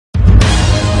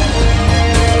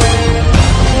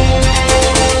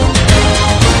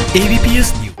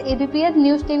ABPS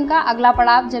news team का अगला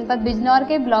पड़ाव जनपद बिजनौर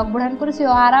के ब्लॉक बुढ़नपुर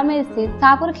सियोहारा में स्थित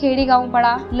शाहपुर खेड़ी गांव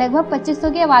पड़ा। लगभग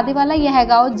 2500 की आबादी वाला यह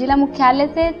गांव जिला मुख्यालय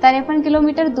से 53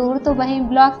 किलोमीटर दूर तो वहीं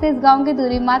ब्लॉक से इस गांव की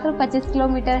दूरी मात्र 25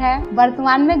 किलोमीटर है।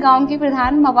 वर्तमान में गांव की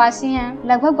प्रधान मवासी हैं।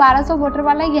 लगभग 1200 वोटर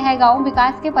वाला यह गाँव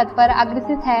विकास के पथ पर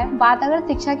अग्रसित है। बात अगर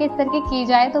शिक्षा के स्तर की की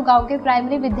जाए तो गाँव के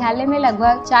प्राइमरी विद्यालय में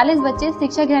लगभग 40 बच्चे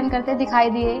शिक्षा ग्रहण करते दिखाई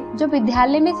दिए, जो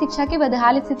विद्यालय में शिक्षा की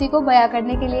बदहाल स्थिति को बयां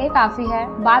करने के लिए काफी है।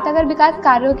 बात अगर विकास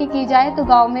कार्यों की जाए तो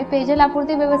गांव में पेयजल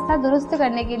आपूर्ति व्यवस्था दुरुस्त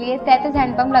करने के लिए 33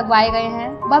 हैंडपंप लगवाए गए हैं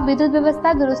व विद्युत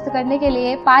व्यवस्था दुरुस्त करने के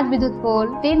लिए 5 विद्युत पोल,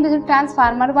 3 विद्युत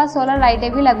ट्रांसफार्मर व सोलर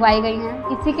लाइटें भी लगवाई गई हैं।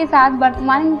 इसी के साथ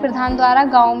वर्तमान प्रधान द्वारा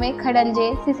गाँव में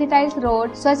खड़ंजे, सीसी टाइल्स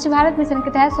रोड, स्वच्छ भारत मिशन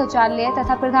के तहत शौचालय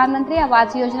तथा प्रधानमंत्री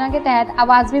आवास योजना के तहत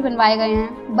आवास भी बनवाए गए हैं।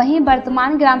 वहीं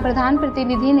वर्तमान ग्राम प्रधान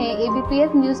प्रतिनिधि ने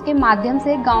एबीपीएस न्यूज के माध्यम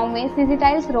से गाँव में सीसी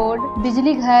टाइल्स रोड,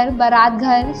 बिजली घर, बारात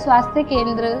घर, स्वास्थ्य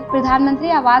केंद्र, प्रधानमंत्री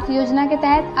आवास योजना के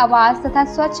तहत आवास तथा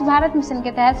स्वच्छ भारत मिशन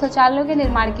के तहत शौचालयों के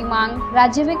निर्माण की मांग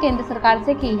राज्य में केंद्र सरकार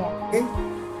से की है।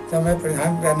 तो मैं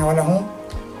प्रधान रहने वाला हूँ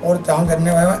और काम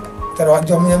करने वाला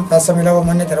जो मुझे पैसा मिला वो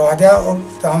मैंने करवा दिया और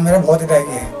काम मेरा बहुत ही रह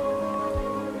गया है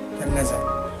करने से।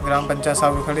 ग्राम पंचायत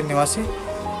शाहपुर निवासी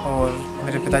और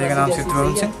मेरे पिताजी का नाम श्री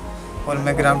त्रिवरुण सिंह और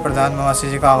मैं ग्राम प्रधान मवासी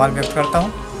जी का आभार व्यक्त करता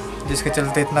हूँ, जिसके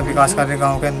चलते इतना विकास कार्य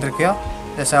गाँव के अंदर किया।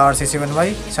 जैसे आरसीसी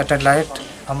बनवाई, सटर लाइट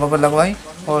खंभों पर लगवाई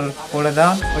और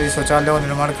कूड़ेदान और शौचालय का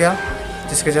निर्माण किया,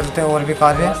 जिसके चलते और भी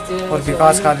कार्य और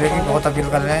विकास कार्य की बहुत अपील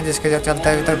कर रहे हैं, जिसके चलते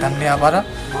अभी तक धन नहीं आ पा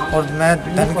रहा। और मैं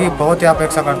धन की बहुत ही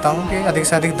अपेक्षा करता हूं कि अधिक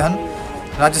से अधिक धन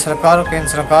राज्य सरकार और केंद्र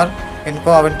सरकार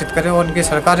इनको आवंटित करे और इनकी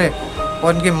सरकारें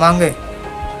और इनकी मांगे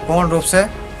पूर्ण रूप से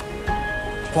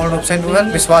इन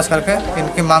पर विश्वास करके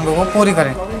इनकी मांगों को पूरी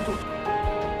करें।